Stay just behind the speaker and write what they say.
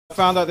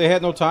Found out they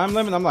had no time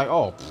limit. I'm like,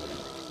 oh,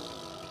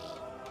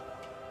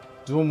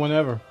 do them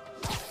whenever.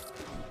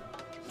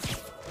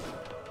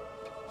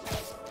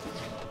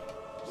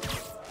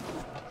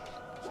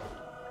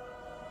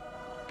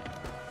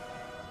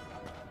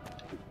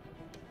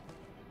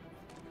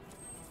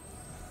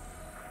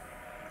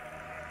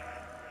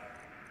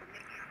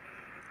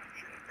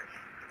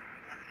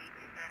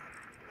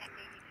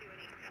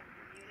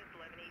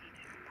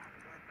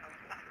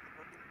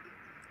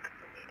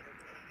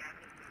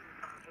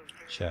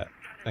 Chat.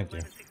 Thank you.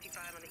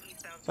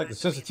 It's like the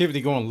sensitivity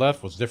going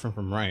left was different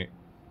from right.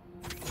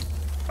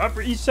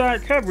 Upper East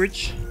Side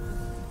coverage.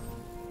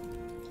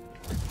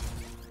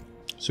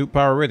 Suit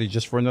power ready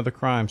just for another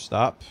crime.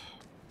 Stop.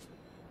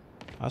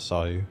 I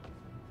saw you.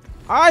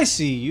 I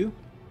see you.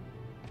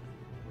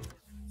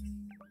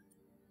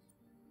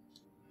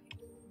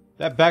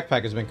 That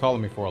backpack has been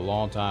calling me for a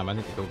long time. I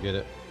need to go get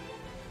it.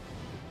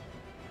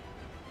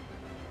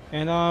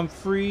 And I'm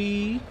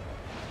free.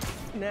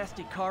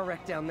 Nasty car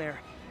wreck down there.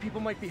 People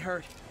might be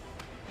hurt.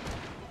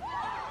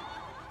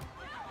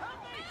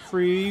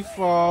 Free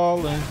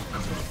falling.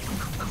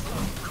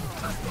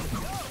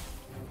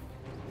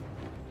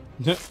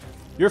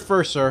 You're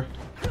first, sir.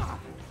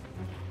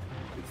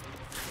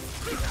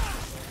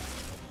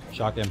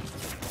 Shock him.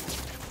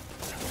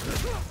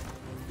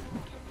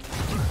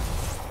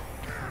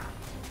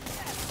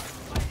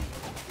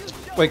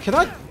 Wait,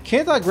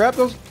 can't I grab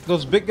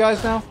those big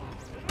guys now?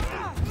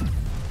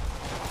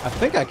 I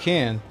think I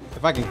can,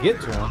 if I can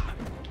get to him.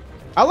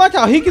 I like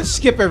how he can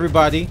skip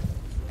everybody,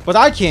 but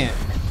I can't.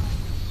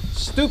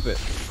 Stupid.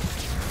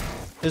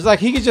 It's like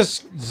he can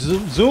just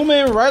zoom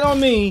in right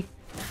on me,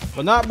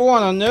 but not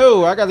Bwana.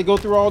 No, I got to go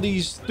through all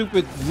these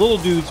stupid little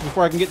dudes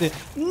before I can get there.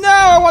 No,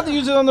 I want to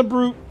use it on the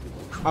brute.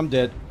 I'm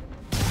dead.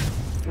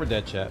 We're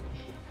dead, chat.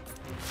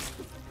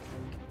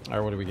 All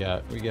right, what do we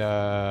got? We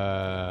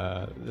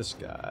got this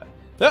guy.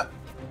 Yep.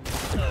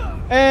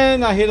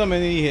 And I hit him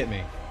and he hit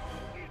me.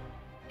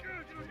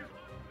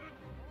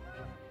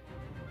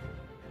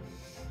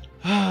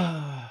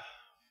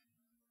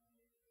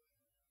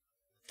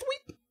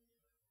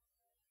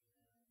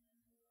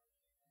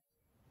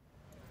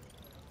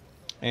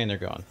 And they're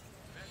gone.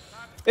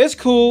 It's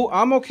cool.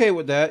 I'm okay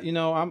with that. You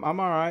know, I'm all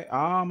right.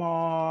 I'm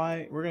all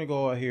right. We're gonna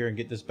go out here and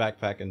get this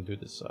backpack and do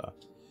this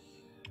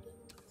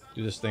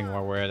thing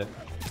while we're at it.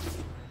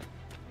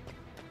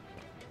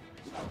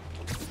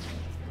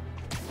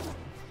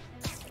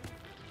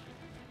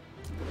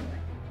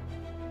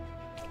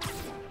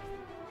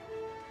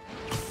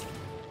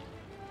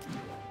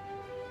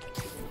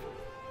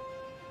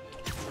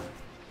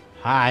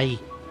 Hi.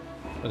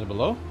 Was it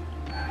below?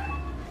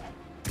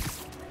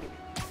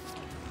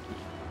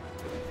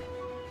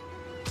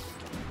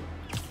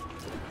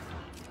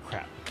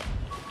 Crap.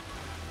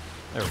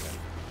 There we go.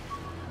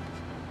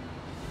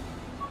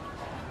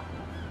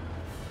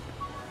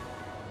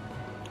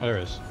 There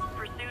it is.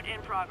 Pursuit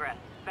in progress.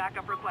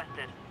 Backup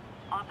requested.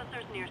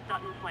 Officers near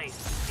Sutton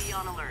Place. Be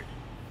on alert.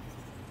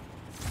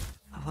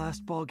 The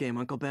last ball game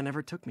Uncle Ben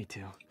ever took me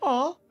to.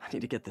 Aw. I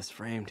need to get this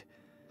framed.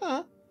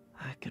 Huh.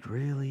 I could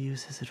really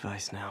use his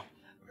advice now.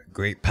 With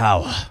great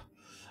power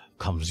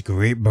comes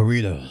great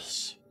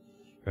burritos.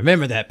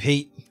 Remember that,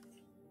 Pete.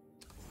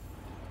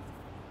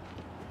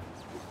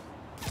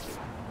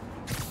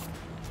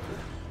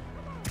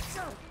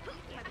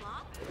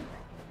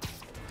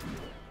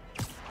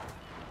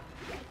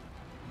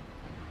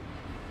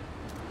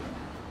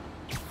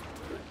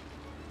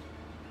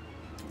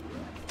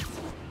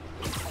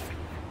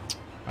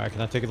 Alright,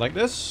 can I take it like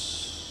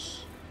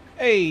this?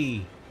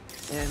 Hey!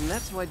 And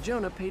that's why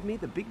Jonah paid me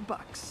the big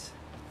bucks.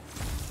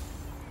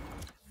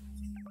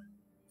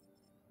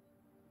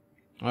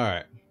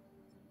 Alright.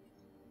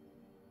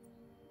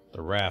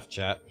 The raft,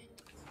 chat.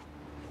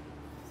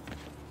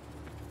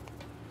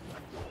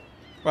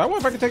 Well, I wonder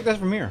if I can take that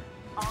from here.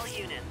 All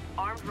units,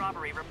 armed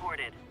robbery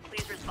reported.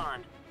 Please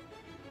respond.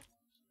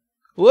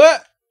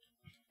 What?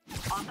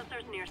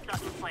 Officers near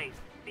Sutton Place.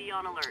 Be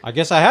on alert. I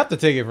guess I have to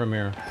take it from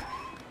here.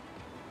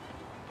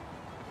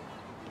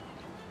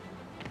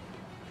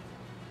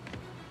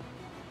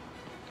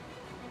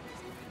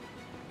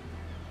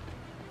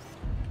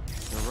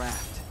 The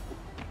raft.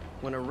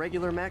 When a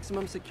regular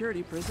maximum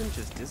security prison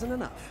just isn't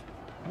enough.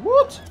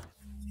 What?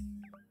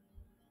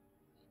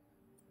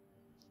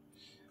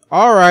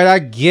 Alright, I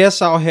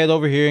guess I'll head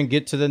over here and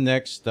get to the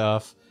next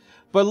stuff.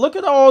 But look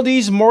at all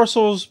these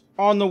morsels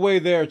on the way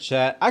there,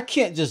 chat. I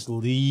can't just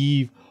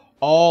leave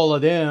all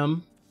of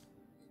them.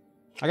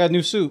 I got a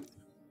new suit.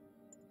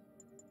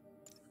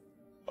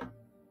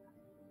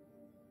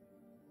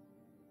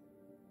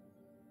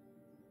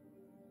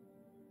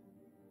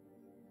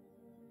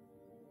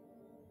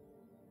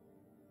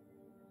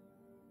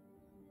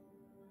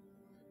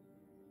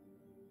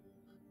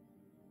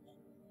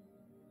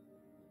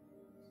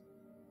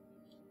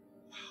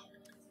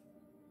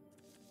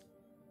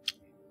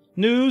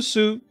 New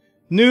suit,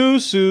 new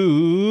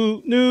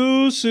suit,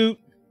 new suit.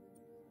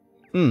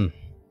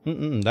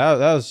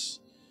 That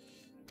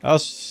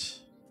was.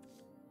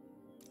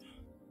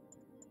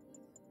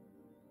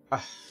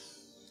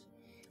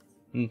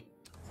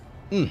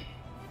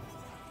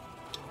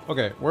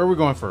 Okay, where are we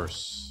going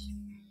first?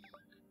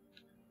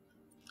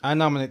 I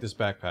nominate this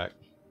backpack.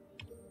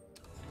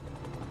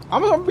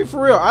 I'm gonna be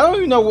for real. I don't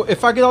even know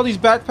if I get all these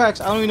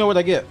backpacks. I don't even know what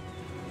I get.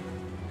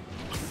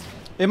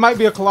 It might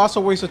be a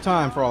colossal waste of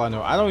time for all I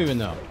know. I don't even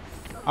know.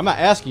 I'm not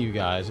asking you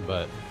guys,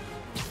 but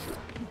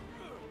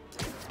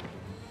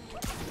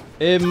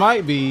it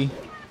might be.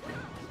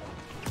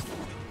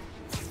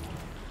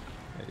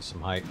 Maybe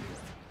some height.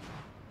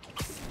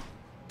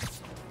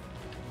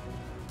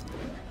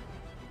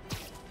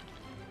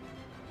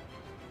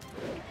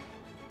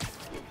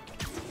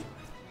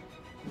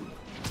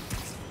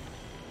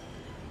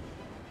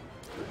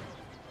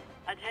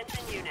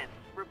 Attention units.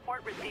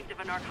 Report received of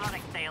a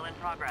narcotics sale in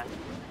progress.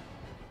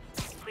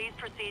 Please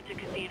proceed to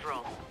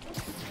Cathedral.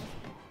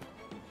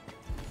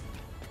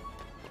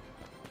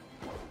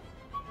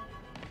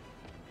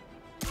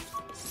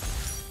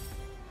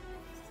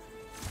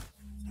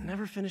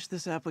 Never finished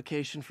this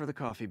application for the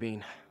coffee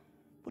bean.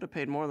 Would have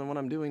paid more than what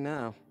I'm doing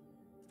now.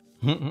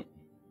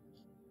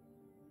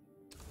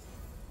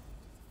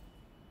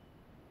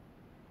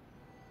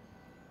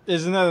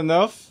 Isn't that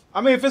enough?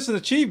 I mean, if it's an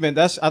achievement,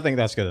 I think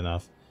that's good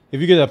enough. If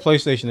you get a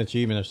PlayStation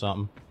achievement or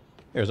something.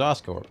 There's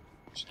Oscorp.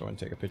 Just go ahead and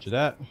take a picture of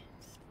that.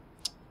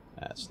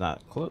 That's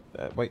not close.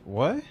 Wait,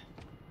 what?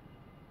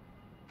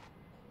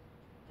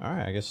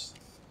 Alright, I guess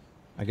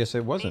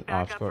it wasn't Need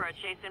backup Oscorp. for a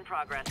chase in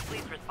progress.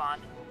 Please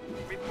respond.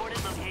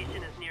 Reported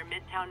location is near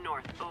Midtown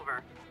North.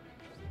 Over.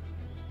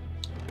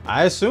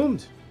 I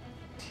assumed.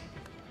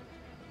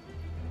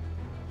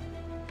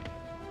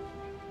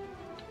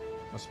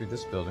 Must be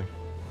this building.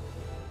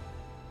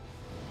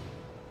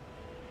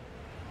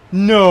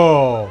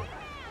 No!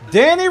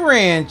 Danny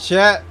ran,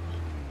 chat.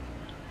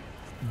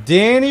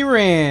 Danny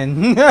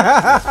ran.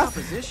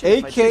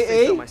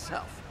 AKA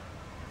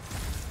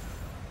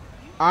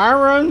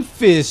Iron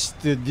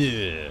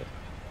Fisted.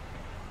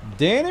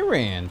 Danny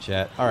ran,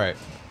 chat. Alright.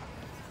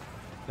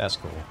 That's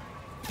cool.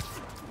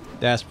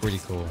 That's pretty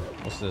cool.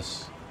 What's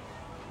this?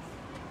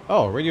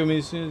 Oh, radio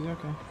medicine.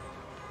 Okay.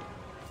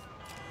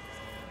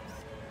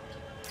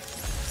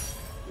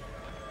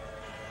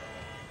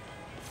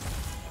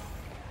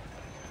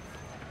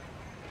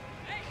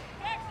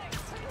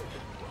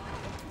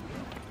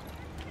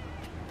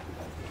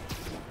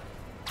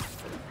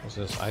 What's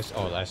this? Ice?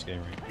 Oh, the ice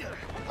skating rink.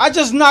 I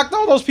just knocked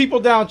all those people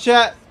down,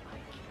 chat.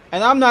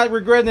 And I'm not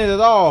regretting it at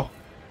all.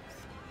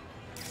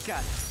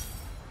 Got it.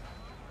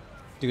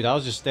 Dude, I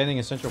was just standing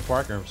in Central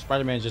Park and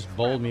Spider-Man just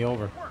bowled me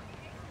over.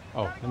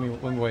 Oh, let me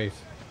wave.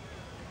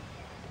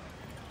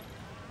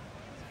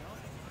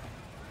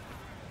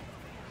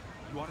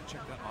 You ought to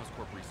check that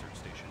Oscorp research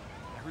station.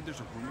 I heard there's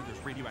a rumor there's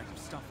radioactive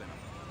stuff in it.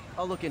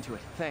 I'll look into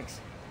it. Thanks.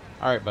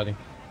 Alright, buddy.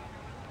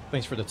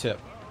 Thanks for the tip.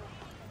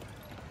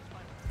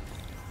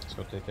 Let's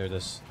go take care of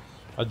this.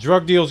 A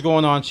drug deal's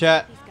going on,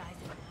 chat.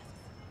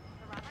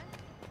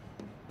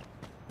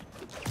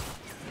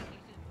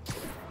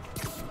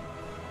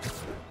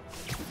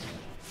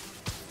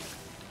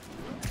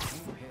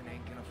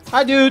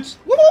 Hi, dudes.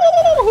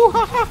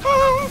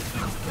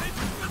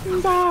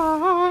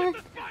 Bye.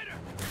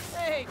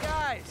 Hey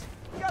guys,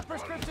 you got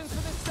prescriptions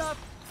for this stuff?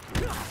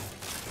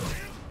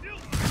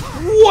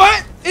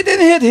 What? It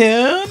didn't hit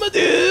him,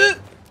 dude.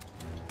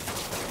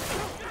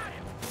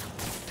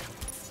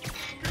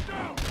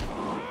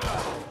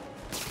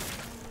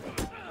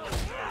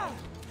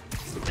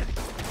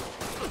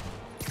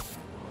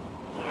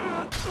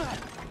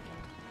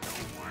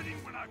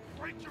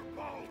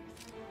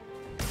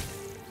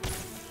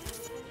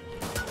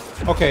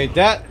 Okay,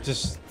 that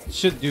just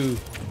should do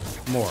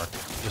more.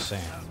 Just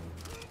saying.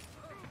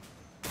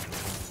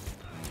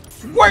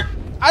 What?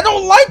 I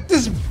don't like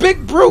this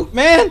big brute,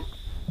 man.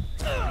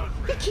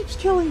 He keeps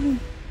killing me.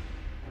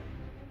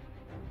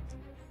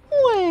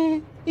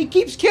 What? He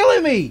keeps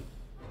killing me.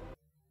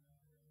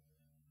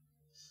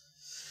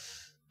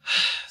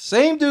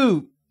 Same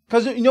dude.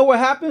 Cause you know what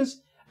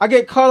happens? I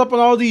get caught up on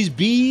all these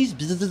bees.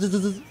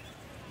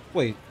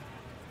 Wait.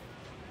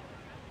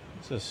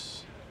 What's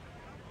this?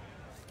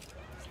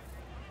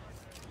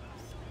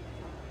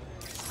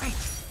 Right.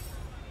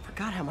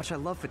 Forgot how much I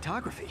love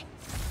photography.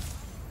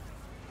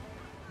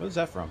 What is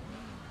that from?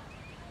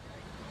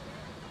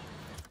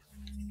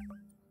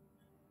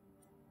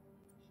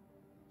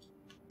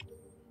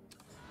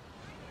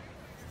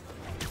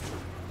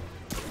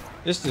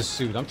 This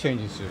suit. I'm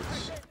changing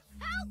suits.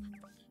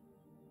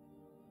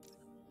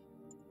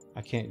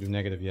 I can't do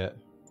negative yet.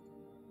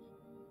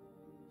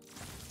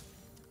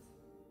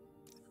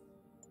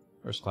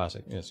 Where's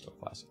classic? Yeah, let's go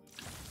classic.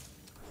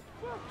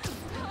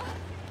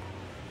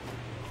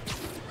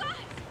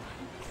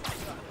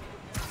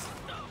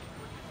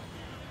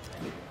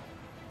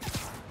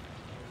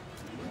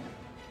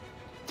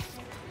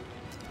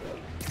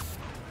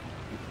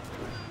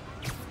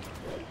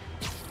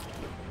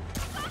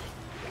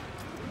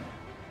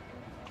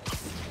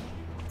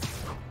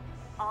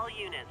 All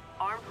units,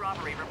 armed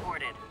robbery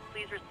reported.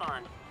 Please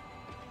respond.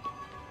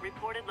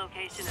 Reported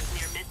location is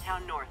near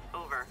Midtown North.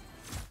 Over.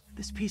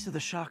 This piece of the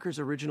Shocker's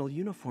original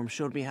uniform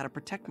showed me how to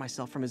protect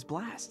myself from his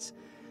blasts.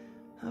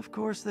 Of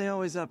course, they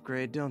always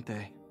upgrade, don't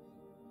they?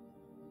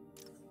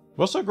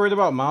 What's so great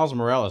about Miles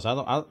Morales?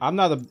 I'm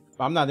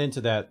not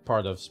into that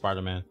part of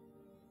Spider-Man.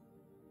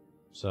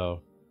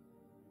 So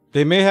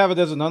they may have it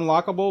as an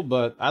unlockable,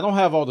 but I don't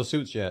have all the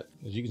suits yet,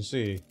 as you can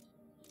see.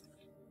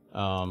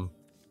 I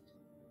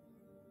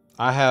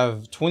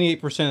have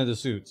 28% of the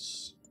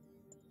suits,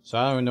 so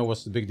I don't even know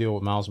what's the big deal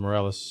with Miles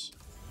Morales.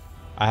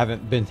 I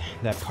haven't been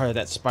that part of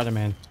that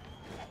Spider-Man.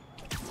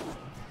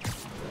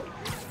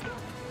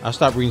 I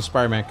stopped reading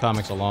Spider-Man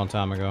comics a long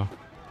time ago.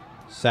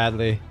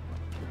 Sadly.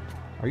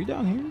 Are you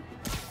down here?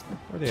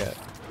 Where are they at?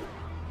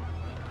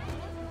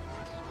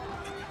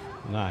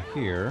 Not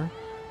here.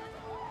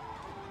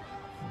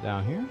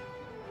 Down here?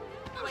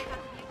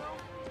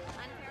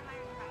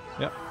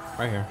 Yep,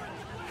 right here.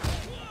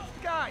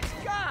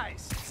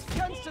 Guys!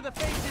 Guns to the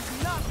face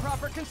is not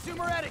proper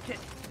consumer etiquette!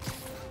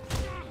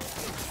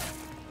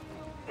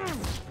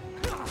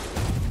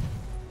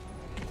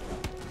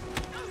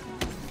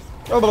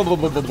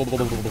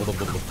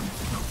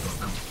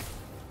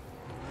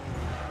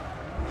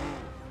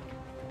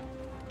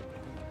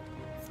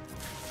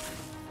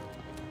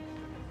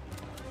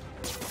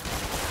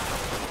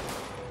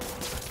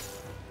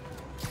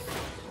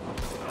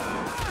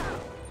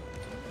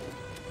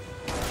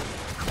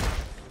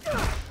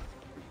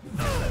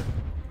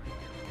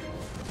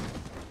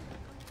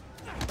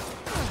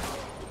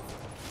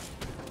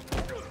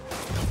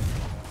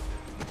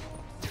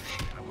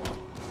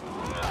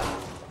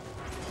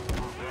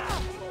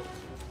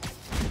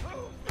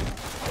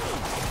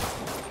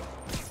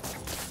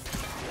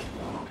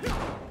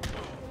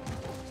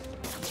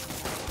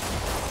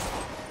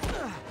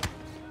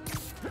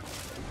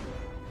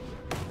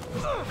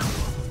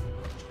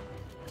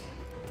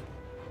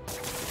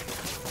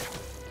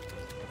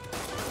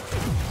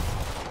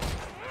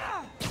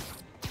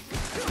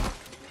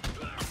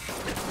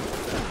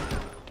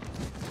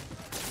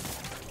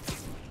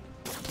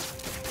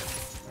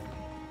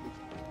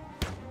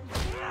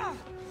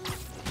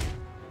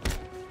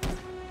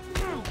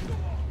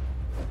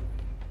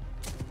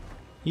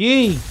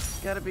 Yee!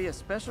 Gotta be a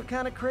special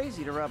kind of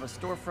crazy to rob a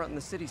storefront in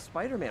the city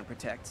Spider-Man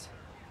protects.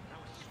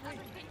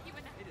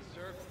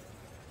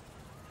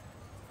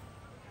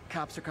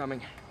 Cops are coming.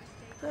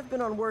 I've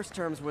been on worse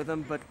terms with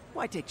them, but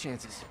why take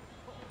chances?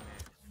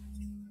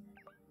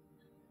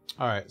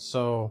 Alright,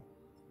 so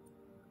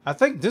I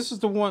think this is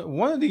the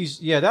one of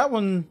these, yeah, that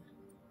one,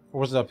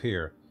 or was it up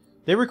here?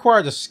 They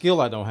required a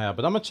skill I don't have,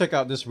 but I'm gonna check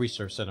out this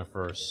research center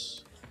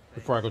first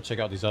before I go check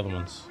out these other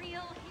ones.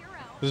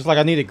 It's like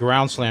I needed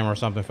ground slam or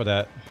something for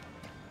that.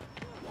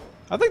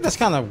 I think that's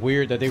kind of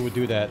weird that they would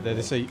do that. That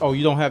they say, oh,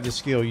 you don't have this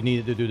skill, you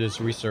needed to do this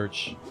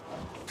research.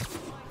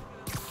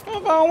 Well,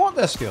 if I don't want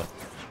that skill,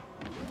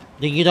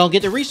 then you don't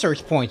get the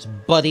research points,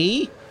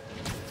 buddy.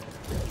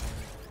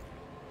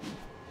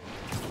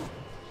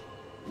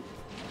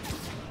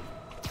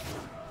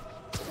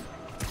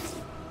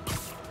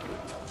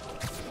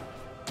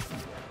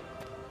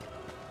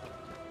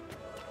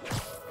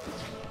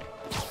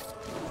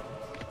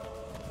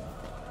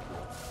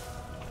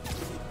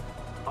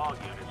 All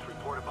units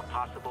report of a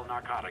possible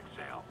narcotics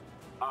sale.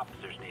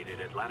 Officers needed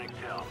at Lenox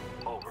Hill.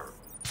 Over.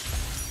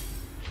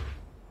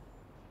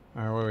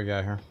 Alright, what do we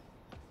got here?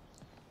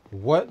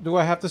 What do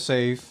I have to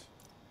save?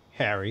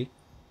 Harry.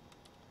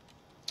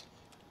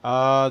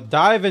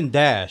 Dive and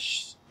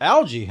dash.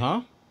 Algae,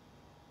 huh?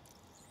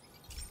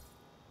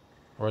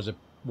 Or is it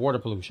water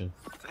pollution?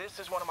 This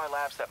is one of my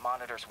labs that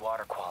monitors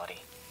water quality.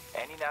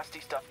 Any nasty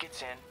stuff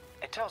gets in,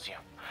 it tells you.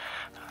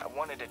 I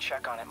wanted to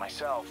check on it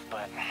myself,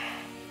 but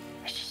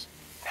it's just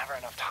never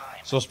enough time.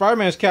 So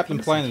Spider-Man is Captain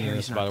Looks Planet like in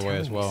this, Harry's by not the way,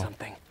 as telling me well.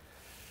 something.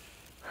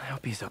 I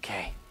hope he's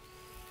okay.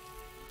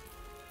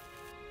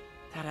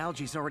 That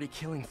algae's already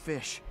killing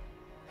fish.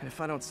 And if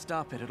I don't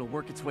stop it, it'll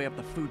work its way up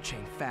the food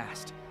chain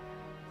fast.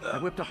 I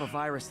whipped up a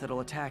virus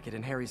that'll attack it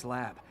in Harry's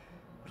lab.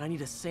 But I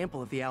need a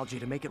sample of the algae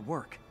to make it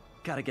work.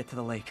 Gotta get to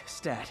the lake,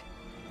 stat.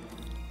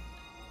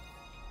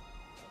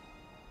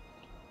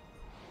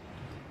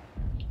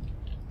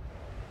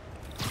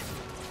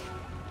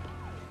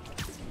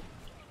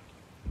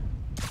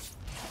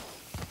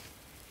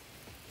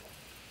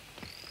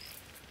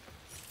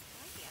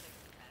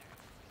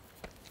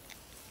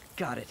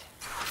 Got it.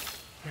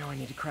 Now I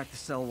need to crack the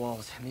cell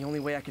walls, and the only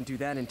way I can do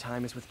that in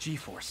time is with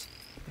G-Force.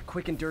 The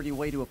quick and dirty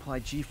way to apply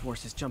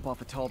G-Force is jump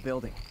off a tall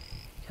building.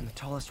 And the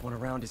tallest one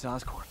around is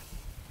Oscorp.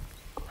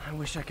 I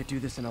wish I could do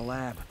this in a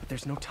lab, but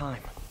there's no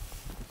time.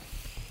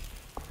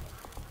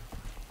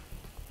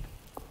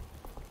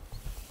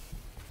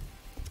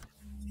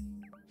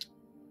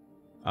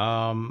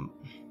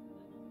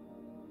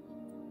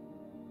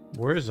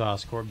 Where is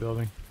Oscorp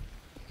building?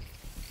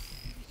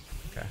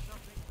 Okay.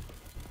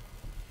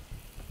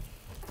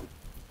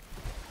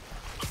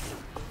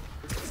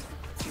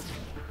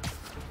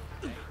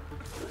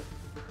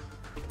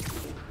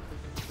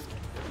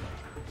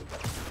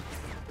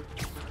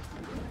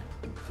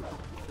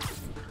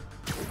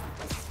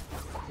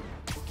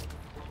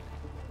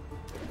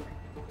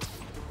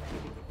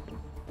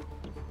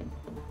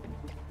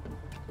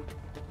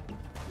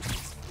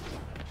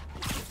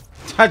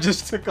 I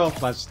just took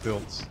off my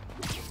stilts.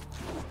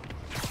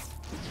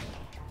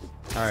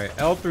 Alright,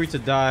 L3 to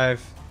dive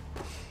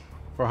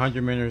for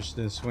 100 meters,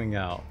 then swing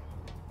out.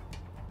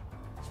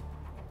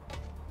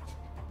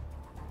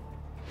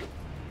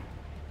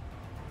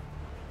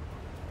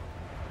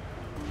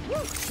 Woo,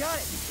 got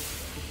it.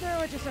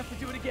 Now I just have to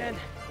do it again.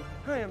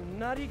 I am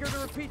not eager to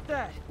repeat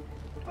that,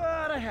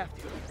 but I have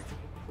to.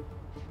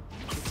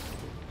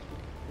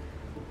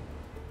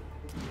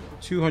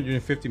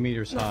 250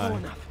 meters Not high. low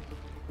enough.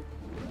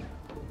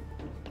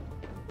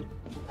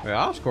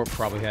 Well, Oscorp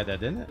probably had that,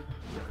 didn't it?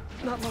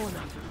 Not low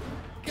enough.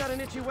 Got an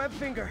itchy web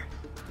finger.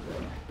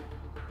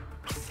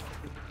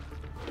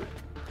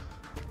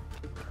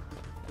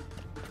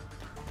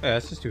 Yeah,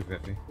 that's just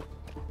 250.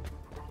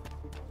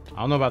 I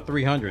don't know about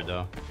 300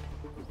 though.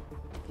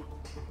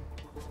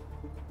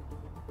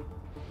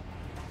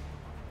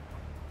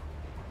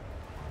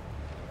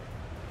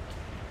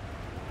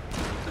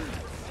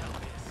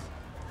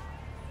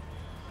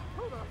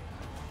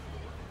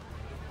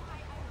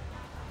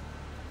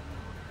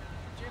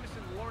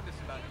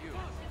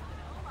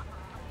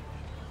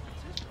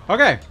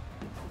 Okay.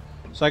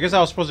 So I guess I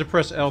was supposed to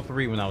press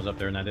L3 when I was up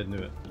there and I didn't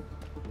do it.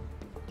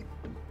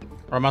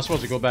 Or am I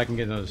supposed to go back and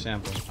get another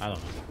sample? I don't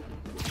know.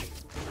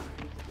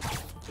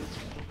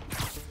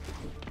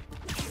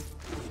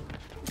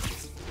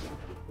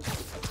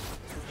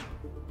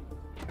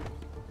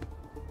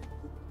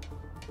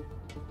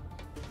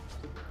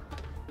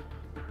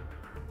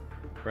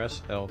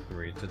 Press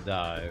L3 to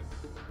dive.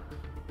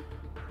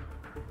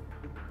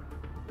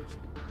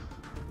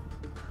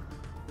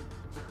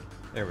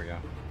 There we go.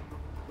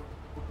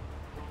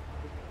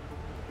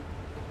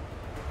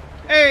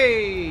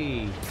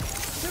 Hey!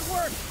 Good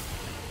work.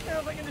 Now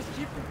if I can just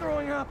keep from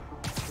throwing up.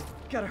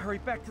 Gotta hurry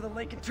back to the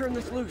lake and turn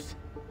this loose.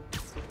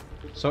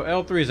 So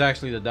L3 is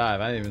actually the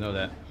dive. I didn't even know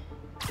that.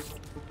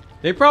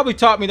 They probably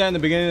taught me that in the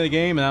beginning of the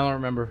game and I don't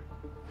remember.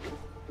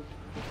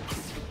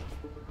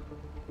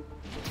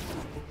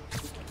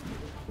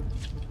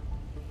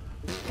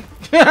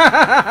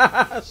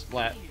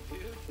 Splat.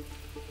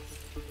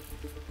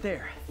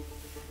 There.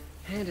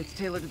 And it's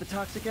tailored to the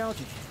toxic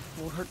algae.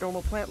 Won't hurt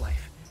normal plant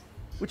life.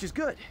 Which is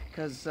good,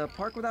 because a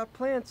park without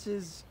plants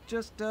is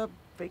just a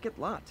vacant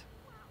lot.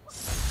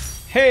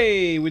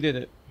 Hey, we did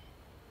it.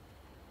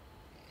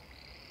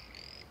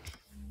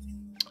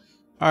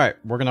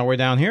 Alright, working our way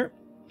down here.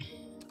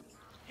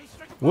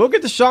 We'll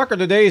get the shocker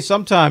today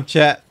sometime,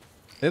 chat.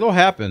 It'll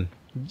happen.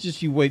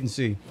 Just you wait and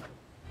see.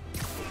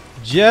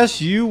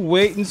 Just you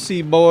wait and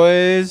see,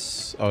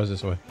 boys. Oh, it's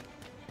this way.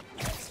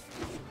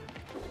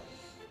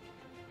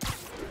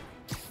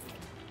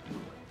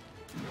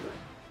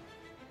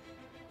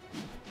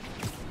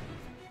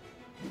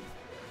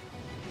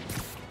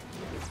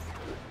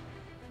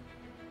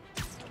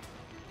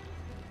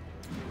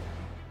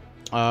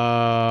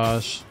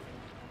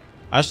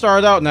 I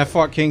started out and I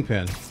fought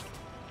Kingpin.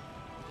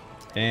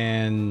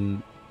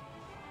 And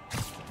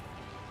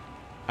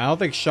I don't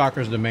think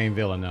Shocker's the main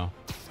villain now.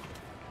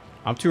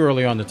 I'm too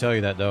early on to tell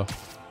you that though.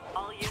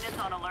 All units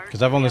on alert.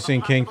 Because I've only We have a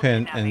seen possible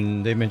Kingpin kidnapping.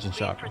 and they mentioned Please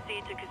Shocker.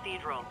 proceed to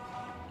Cathedral.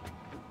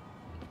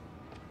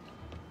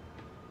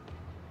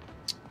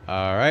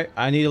 Alright,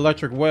 I need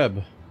electric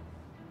web.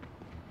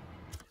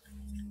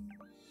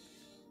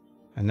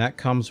 And that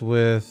comes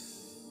with...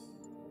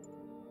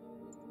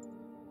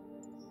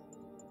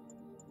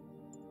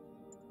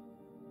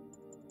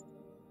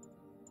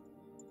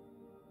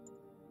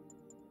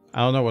 I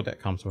don't know what that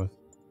comes with.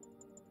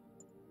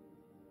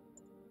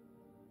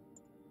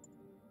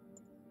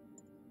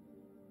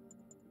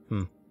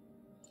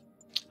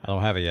 I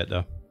don't have it yet,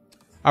 though.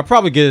 I'll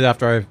probably get it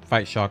after I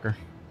fight Shocker.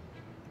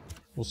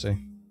 We'll see.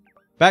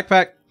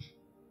 Backpack!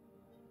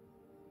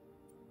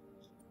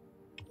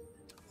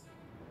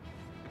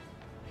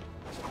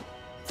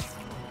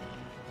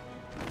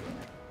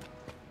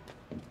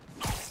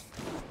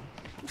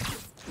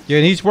 Yeah,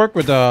 and he's worked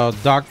with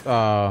Doc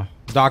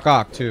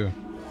Ock, too.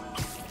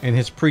 In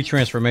his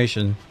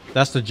pre-transformation.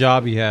 That's the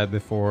job he had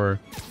before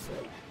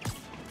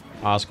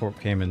Oscorp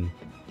came and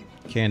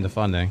canned the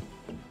funding.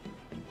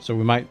 So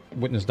we might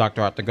witness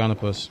Dr.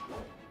 Octagonopus.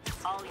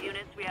 All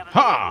units, we have a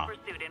Ha!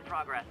 vehicle pursuit in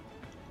progress.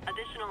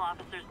 Additional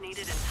officers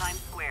needed in Times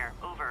Square.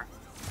 Over.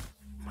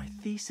 My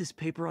thesis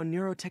paper on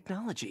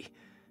neurotechnology.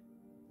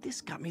 This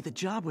got me the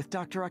job with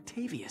Dr.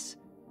 Octavius.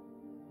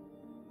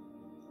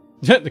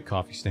 The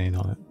coffee stain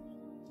on it.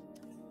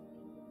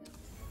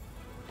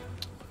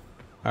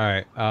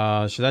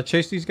 Alright, should I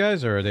chase these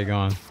guys or are they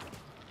gone?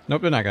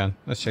 Nope, they're not gone.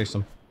 Let's chase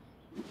them.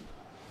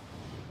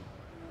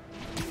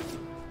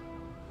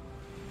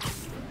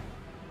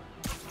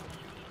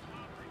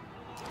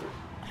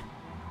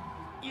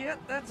 Yeah,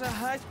 that's a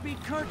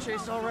high-speed car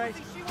chase, all right.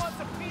 She wants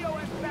a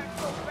POS back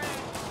so bad.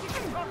 She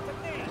can talk to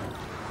me.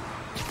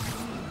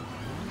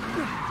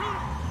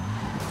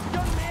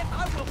 Young man,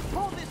 I will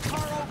pull this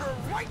car over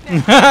right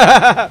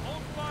now.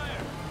 Hold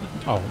fire.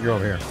 Oh, you're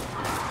over here.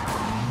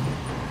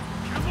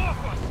 Come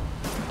off us.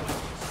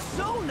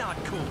 So not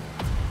cool.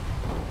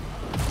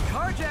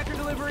 Carjacker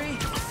delivery.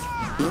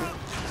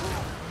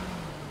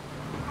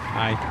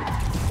 Hi.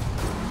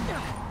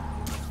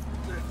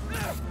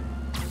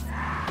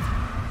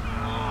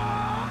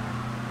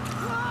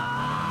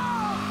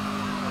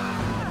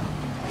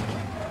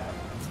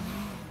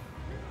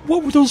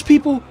 What were those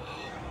people?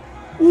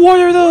 What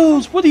are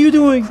those? What are you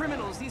doing?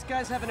 Criminals, these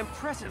guys have an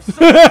impressive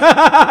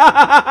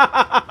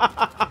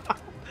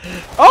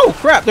Oh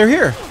crap, they're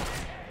here.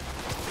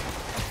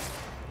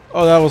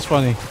 Oh, that was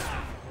funny.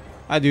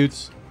 Hi,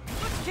 dudes.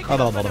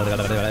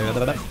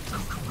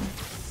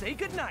 Say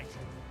goodnight.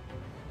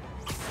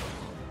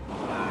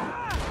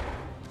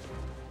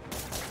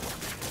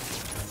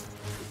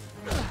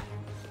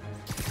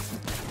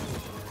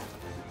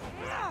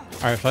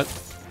 Alright, Fut.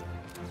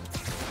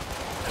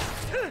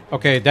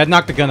 Okay, that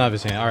knocked the gun out of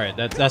his hand. Alright,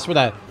 that's what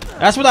I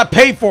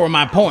paid for in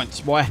my points,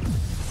 boy.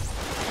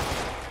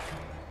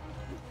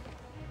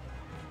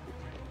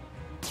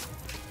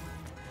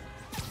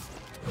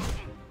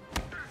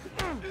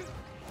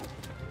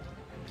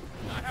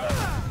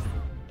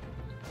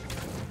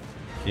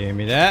 Give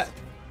me that.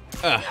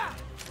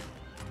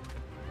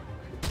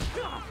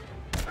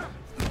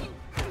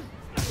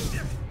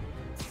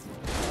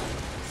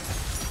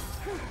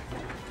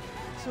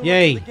 So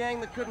Yay. The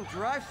gang that couldn't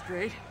drive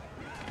straight.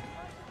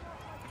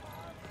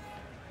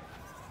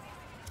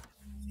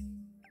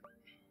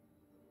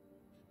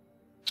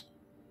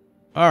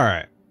 All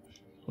right.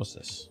 What's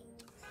this?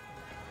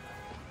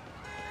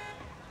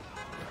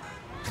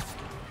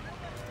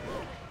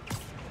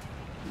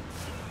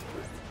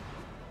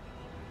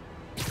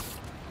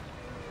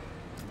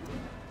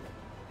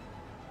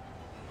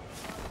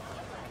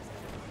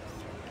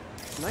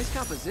 Nice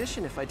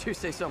composition, if I do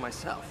say so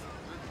myself.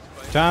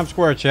 Times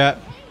Square, chat.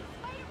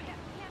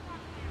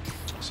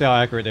 See how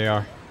accurate they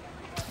are.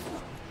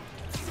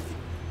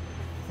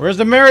 Where's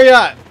the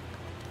Marriott?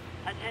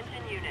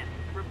 Attention units.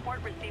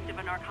 Report received of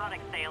a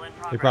narcotics sale in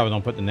progress. They probably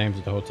don't put the names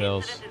of the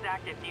hotels. Incident is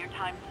active near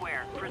Times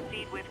Square.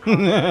 Proceed with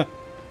caution.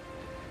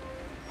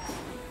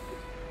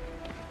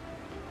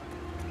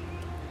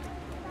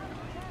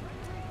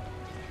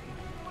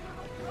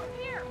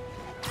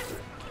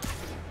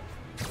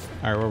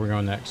 All right, where are we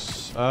going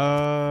next?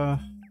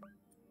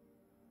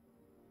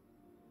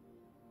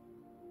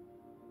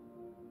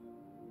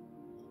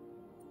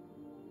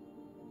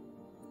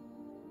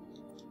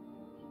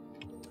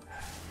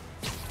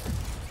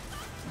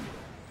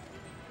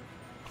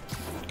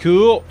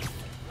 Cool.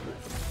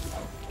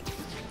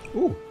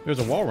 Ooh, there's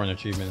a wall run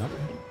achievement. Okay.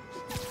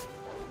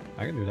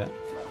 I can do that.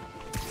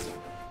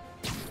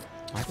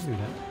 I can do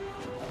that.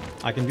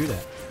 I can do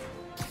that.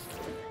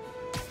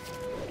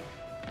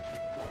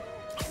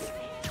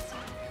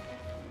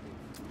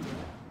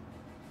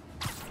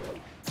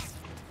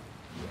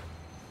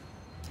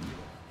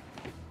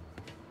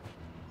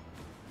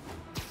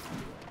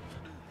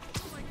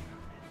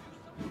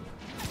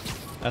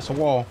 That's a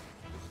wall.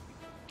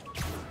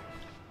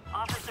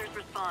 Officers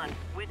respond.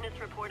 Witness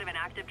report of an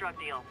active drug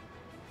deal.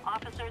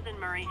 Officers in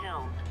Murray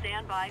Hill.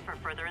 Stand by for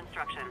further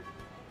instruction.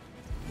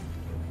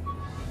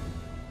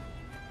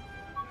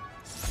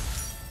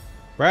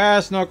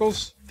 Brass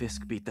knuckles.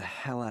 Fisk beat the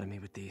hell out of me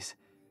with these.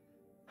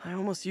 I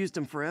almost used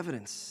them for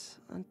evidence,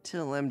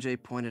 until MJ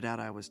pointed out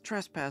I was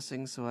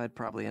trespassing, so I'd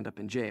probably end up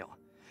in jail.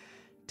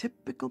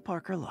 Typical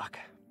Parker luck.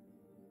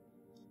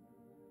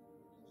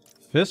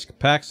 Fisk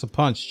packs a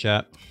punch,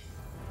 chat.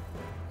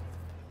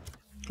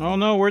 Oh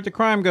no, where'd the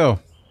crime go?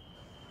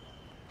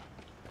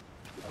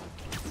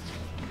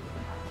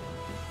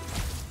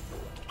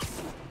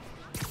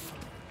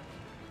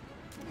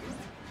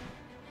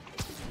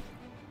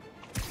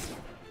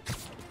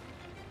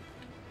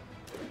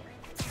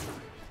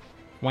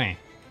 Wham.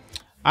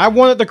 I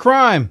wanted the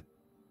crime.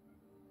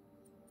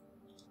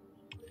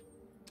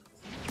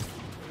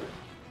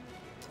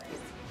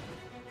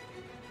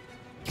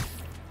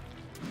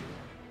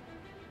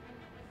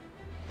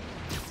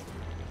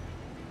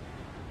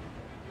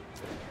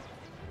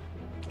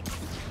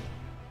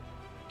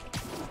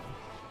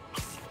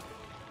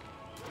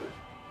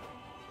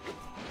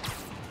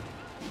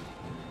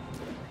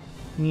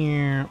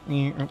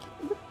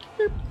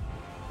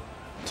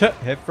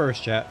 Head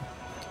first, chat.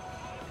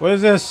 What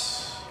is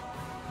this?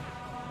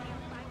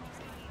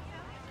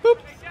 Boop.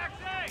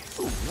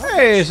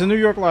 Hey, it's the New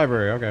York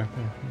Library. Okay.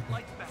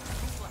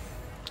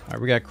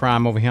 Alright, we got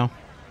crime over here.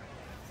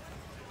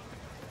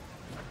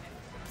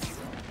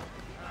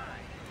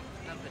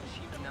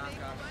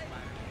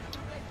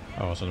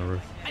 Oh, it's on the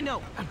roof. I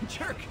know, I'm a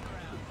jerk.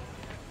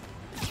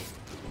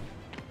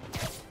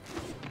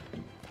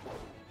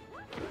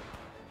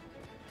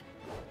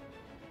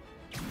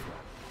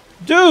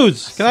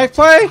 Dudes, can I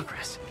play?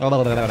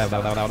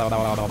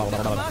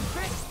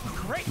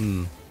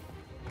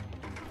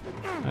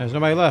 There's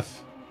nobody left.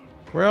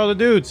 Where are all the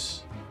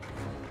dudes?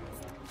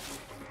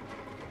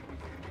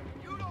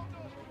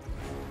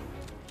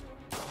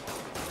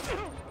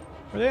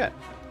 Where they at?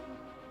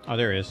 Oh,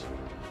 there he is.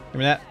 Give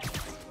me that.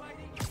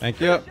 Thank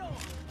you.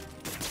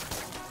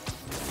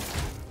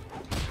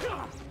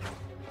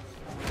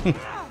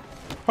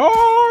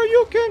 Oh,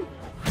 you can.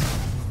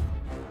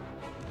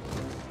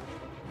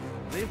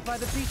 Live by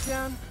the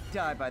beatdown,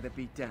 die by the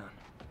beatdown.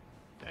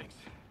 Thanks.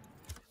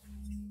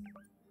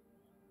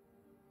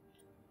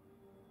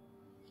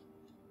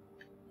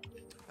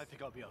 I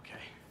think I'll be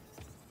okay.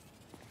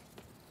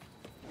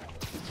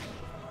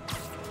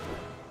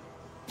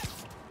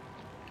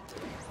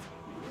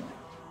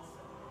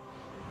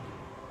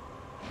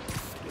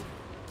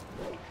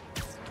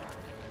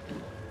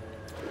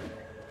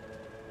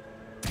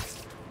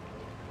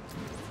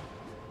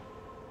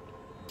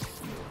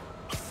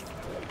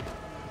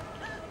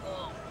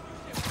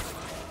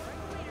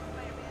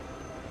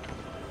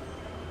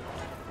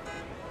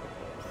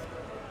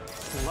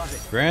 Love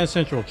it. Grand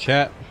Central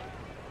chat.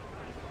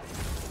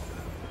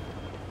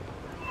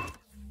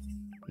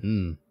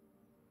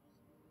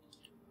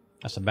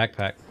 That's a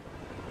backpack.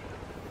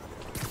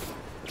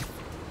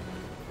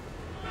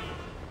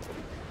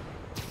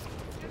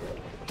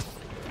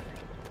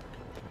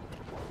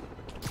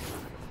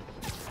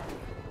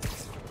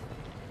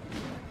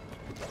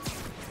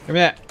 Give me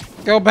that.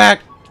 Go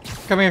back.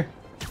 Come here.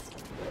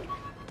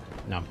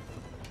 No.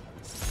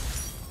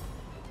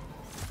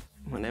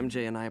 When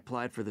MJ and I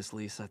applied for this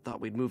lease, I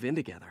thought we'd move in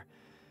together.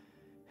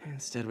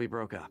 Instead, we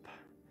broke up.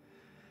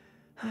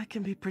 I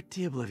can be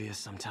pretty oblivious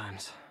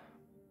sometimes.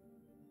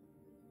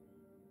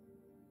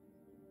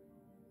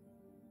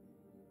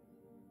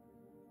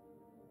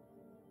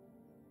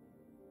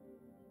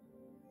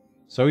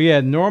 So he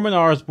had Norman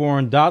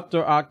Osborn,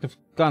 Dr.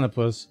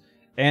 Octopus,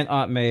 and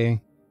Aunt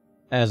May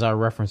as our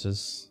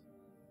references.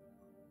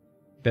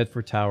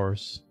 Bedford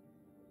Towers.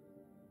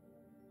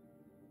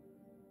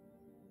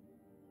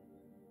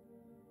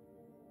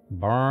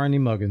 Barney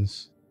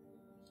Muggins.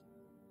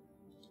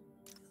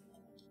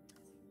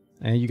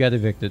 And you got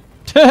evicted.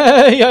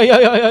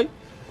 Yep,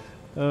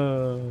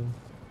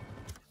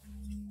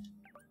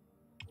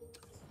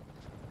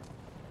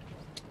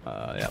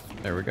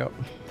 there we go.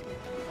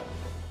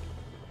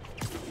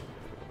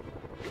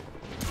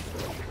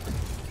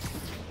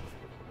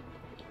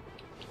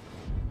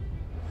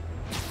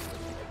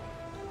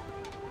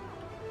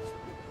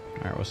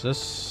 Alright, what's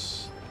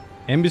this?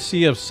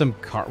 Embassy of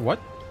what?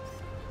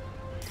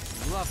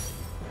 Love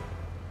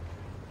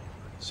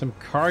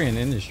Simkarian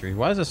Industry.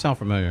 Why does that sound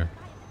familiar?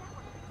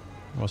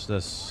 What's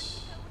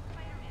this?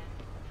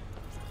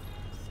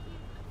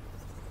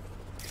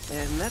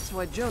 And that's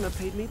why Jonah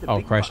paid me the Oh,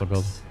 big Chrysler bucks.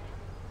 building.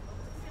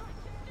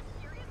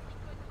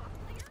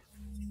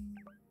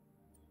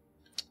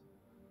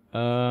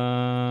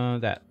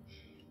 That.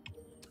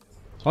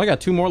 So I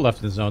got 2 more left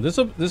in the zone.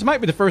 This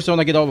might be the first zone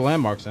I get all the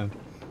landmarks in.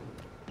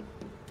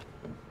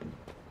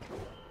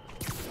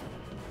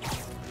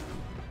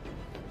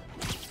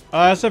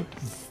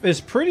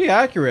 It's pretty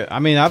accurate. I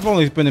mean, I've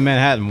only been to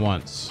Manhattan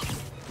once,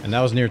 and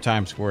that was near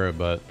Times Square.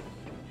 But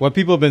what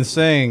people have been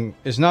saying,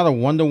 it's not a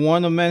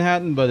 1-to-1 of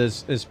Manhattan, but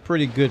it's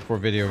pretty good for a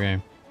video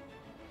game.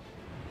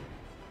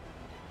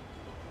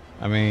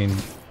 I mean,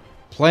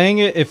 playing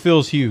it, it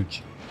feels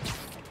huge.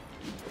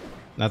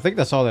 And I think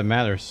that's all that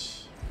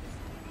matters.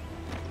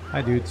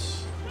 Hi,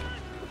 dudes.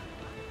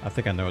 I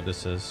think I know what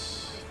this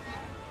is.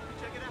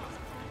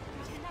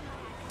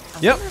 I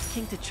Yep. wonder if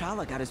King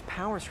T'Challa got his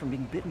powers from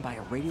being bitten by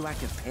a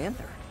radioactive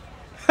panther.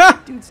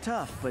 Dude's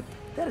tough, but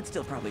that'd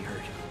still probably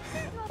hurt.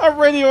 A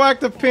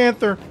radioactive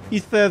panther, he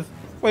said.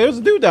 Wait, there's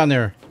a dude down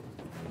there.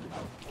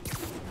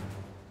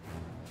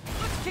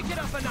 Let's kick it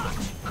up a notch.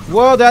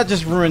 Well, that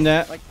just ruined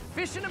that. Like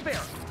fish in a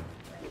barrel.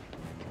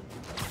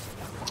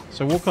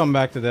 So we'll come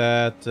back to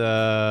that.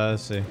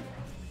 Let's see.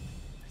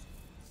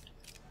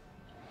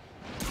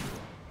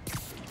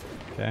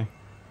 Okay,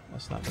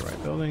 that's not the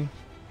right building.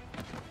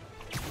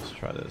 Let's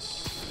try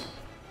this.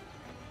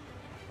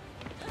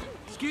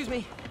 Excuse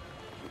me.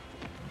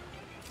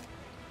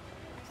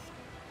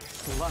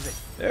 Love it.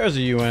 There's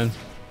a UN.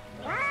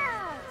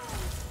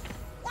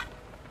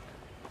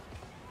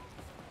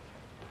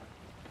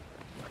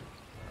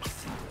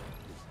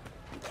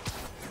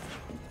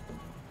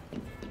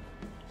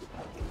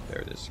 There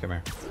it is. Come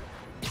here.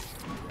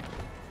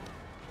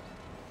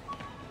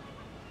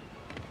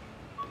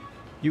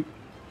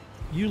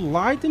 You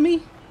lied to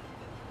me?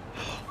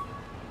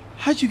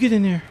 How'd you get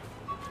in there?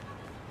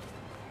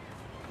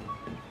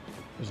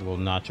 There's a little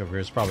notch over here.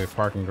 It's probably a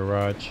parking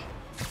garage.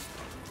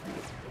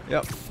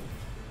 Yep.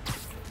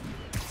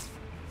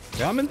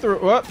 Coming through.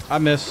 What? I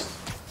missed.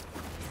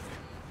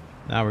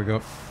 Now we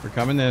go. We're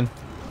coming in.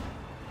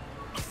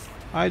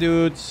 Hi,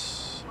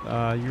 dudes.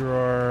 You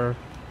are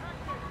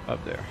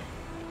up there.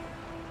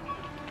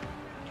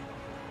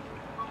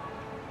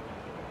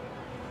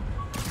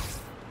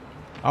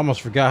 I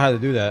almost forgot how to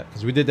do that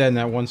because we did that in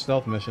that one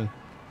stealth mission.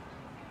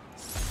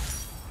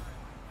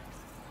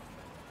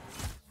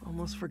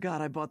 Almost forgot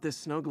I bought this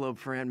snow globe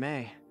for Aunt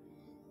May.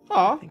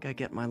 Aw. I think I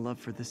get my love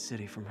for this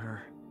city from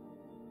her.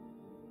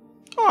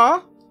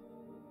 Aw.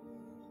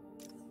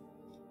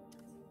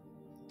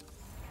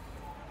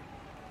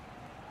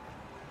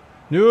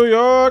 New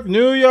York,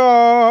 New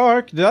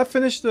York. Did I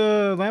finish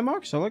the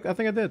landmarks? I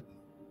think I did.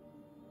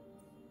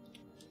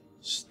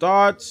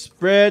 Start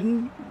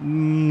spreading.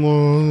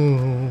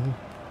 Turn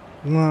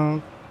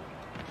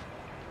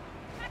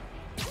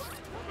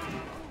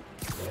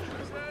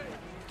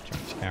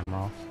this camera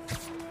off.